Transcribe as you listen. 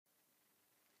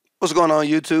What's going on,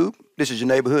 YouTube? This is your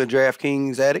neighborhood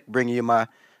DraftKings addict bringing you my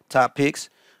top picks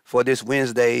for this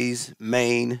Wednesday's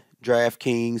main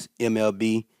DraftKings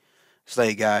MLB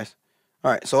slate, guys.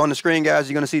 All right, so on the screen, guys,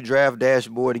 you're going to see Draft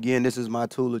Dashboard. Again, this is my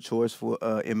tool of choice for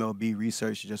MLB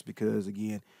research just because,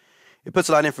 again, it puts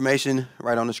a lot of information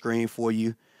right on the screen for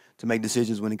you to make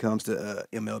decisions when it comes to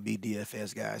MLB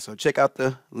DFS, guys. So check out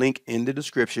the link in the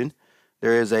description.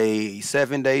 There is a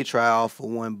 7-day trial for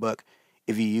 $1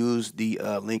 if you use the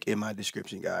link in my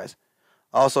description, guys.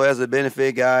 Also, as a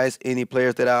benefit, guys, any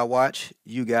players that I watch,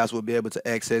 you guys will be able to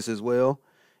access as well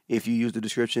if you use the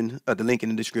link in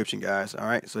the description, guys. All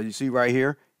right, so you see right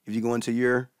here, if you go into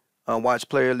your watch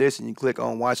player list and you click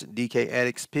on Watch DK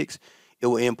Addicts Picks, it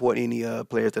will import any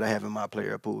players that I have in my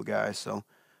player pool, guys. So,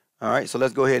 all right, so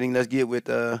let's go ahead and let's get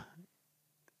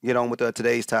on with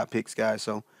today's top picks, guys.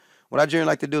 So, what I generally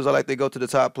like to do is I like to go to the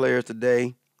top players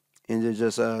today and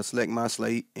just select my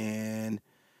slate, and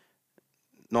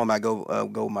normally I go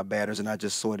with my batters, and I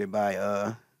just sort it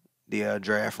by the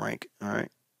draft rank. All right,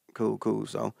 cool.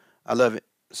 So I love it.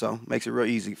 So makes it real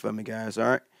easy for me, guys. All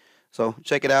right, so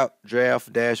check it out.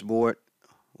 Draft Dashboard,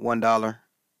 $1,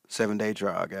 7-day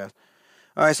trial, guys.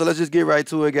 All right, so let's just get right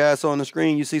to it, guys. So on the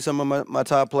screen, you see some of my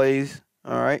top plays.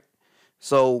 All right,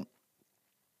 so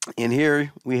in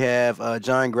here we have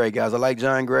John Gray, guys. I like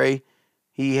John Gray.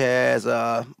 He has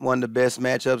one of the best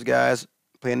matchups, guys,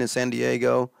 playing in San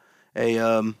Diego,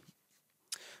 a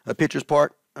pitcher's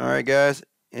park. All right, guys,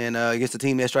 and against a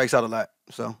team that strikes out a lot.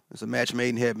 So it's a match made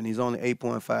in heaven. He's only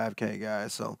 8.5K,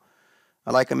 guys. So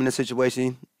I like him in this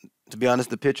situation. To be honest,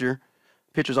 the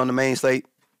pitchers on the main slate,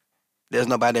 there's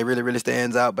nobody that really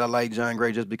stands out. But I like John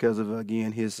Gray just because of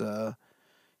again his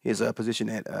position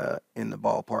in the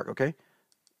ballpark. Okay.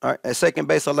 All right, at second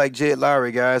base, I like Jed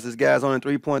Lowry, guys. This guy's only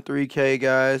 3.3K,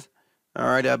 guys. All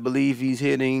right, I believe he's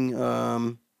hitting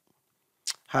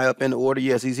high up in the order.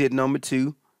 Yes, he's hitting number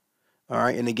 2. All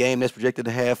right, in the game that's projected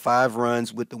to have 5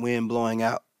 runs with the wind blowing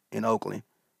out in Oakland.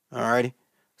 All righty,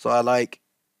 so I like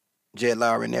Jed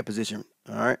Lowry in that position.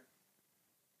 All right,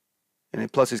 and then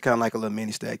plus he's kind of like a little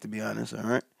mini stack, to be honest. All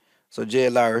right, so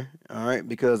Jed Lowry. All right,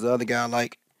 because the other guy I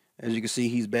like, as you can see,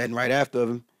 he's batting right after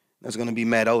him. That's going to be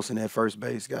Matt Olson at first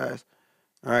base, guys.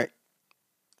 All right.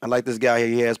 I like this guy here.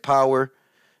 He has power.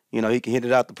 You know, he can hit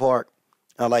it out the park.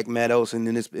 I like Matt Olson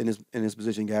in this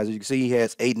position, guys. As you can see, he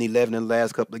has 8 and 11 in the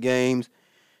last couple of games.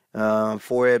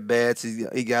 4 at-bats.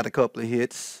 He got a couple of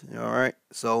hits. All right.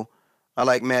 So I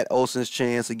like Matt Olson's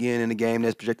chance again in a game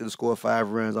that's projected to score 5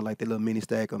 runs. I like the little mini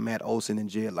stack of Matt Olson and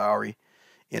Jed Lowry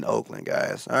in Oakland,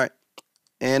 guys. All right.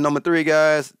 And number 3,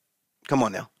 guys, come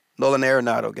on now. Nolan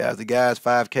Arenado, guys. The guy's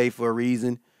 5K for a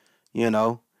reason. You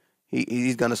know,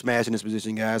 he's going to smash in this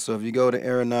position, guys. So if you go to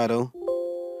Arenado,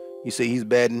 you see he's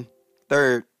batting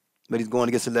third, but he's going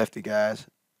against the lefty, guys.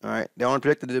 All right. They're only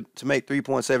projected to make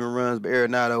 3.7 runs, but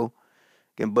Arenado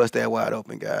can bust that wide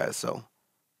open, guys. So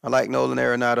I like Nolan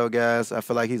Arenado, guys. I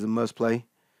feel like he's a must play,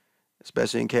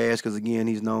 especially in cash because, again,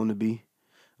 he's known to be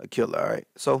a killer. All right.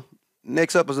 So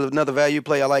next up is another value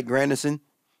play. I like Granderson.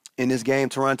 In this game,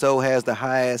 Toronto has the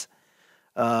highest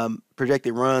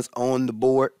projected runs on the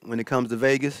board when it comes to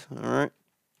Vegas. All right.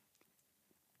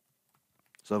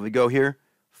 So if we go here,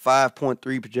 5.3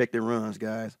 projected runs,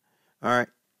 guys. All right.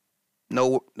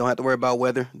 No, don't have to worry about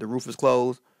weather. The roof is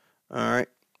closed. All right.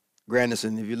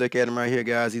 Granderson, if you look at him right here,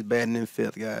 guys, he's batting in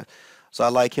 5th, guys. So I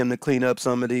like him to clean up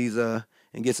some of these and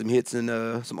get some hits and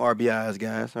some RBIs,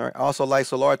 guys. All right. I also like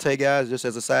Solarte, guys, just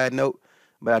as a side note.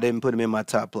 But I didn't put him in my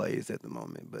top plays at the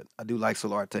moment. But I do like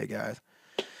Solarte, guys.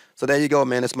 So there you go,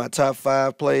 man. That's my top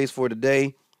 5 plays for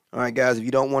today. All right, guys, if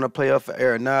you don't want to play up for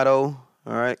Arenado,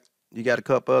 all right, you got a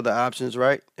couple other options,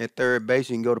 right? At third base,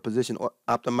 you can go to Position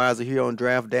Optimizer here on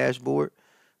Draft Dashboard.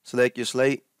 Select your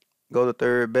slate. Go to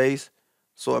third base.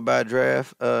 Sort by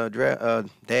dash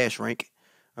rank.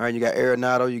 All right, you got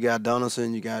Arenado, you got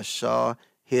Donaldson, you got Shaw,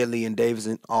 Headley, and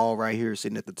Davidson all right here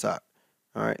sitting at the top.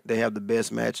 All right, they have the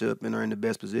best matchup and are in the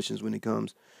best positions when it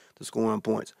comes to scoring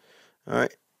points. All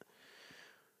right.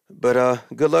 But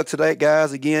good luck today,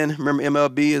 guys. Again, remember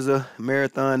MLB is a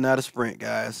marathon, not a sprint,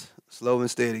 guys. Slow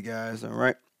and steady, guys. All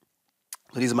right.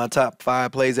 So these are my top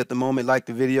 5 plays at the moment. Like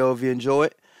the video if you enjoy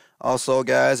it. Also,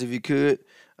 guys, if you could,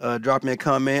 drop me a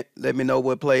comment. Let me know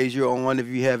what plays you're on, if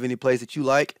you have any plays that you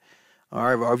like. All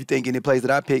right, or if you think any plays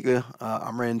that I pick,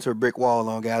 I'm running into a brick wall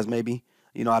on, guys, maybe.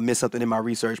 You know, I missed something in my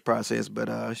research process,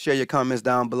 but share your comments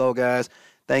down below, guys.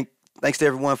 Thanks to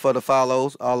everyone for the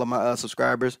follows, all of my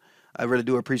subscribers. I really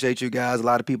do appreciate you guys. A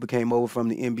lot of people came over from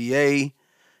the NBA,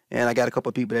 and I got a couple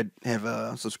of people that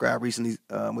have subscribed recently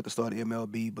with the start of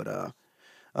MLB.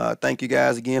 But thank you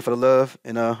guys again for the love,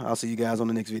 and I'll see you guys on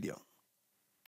the next video.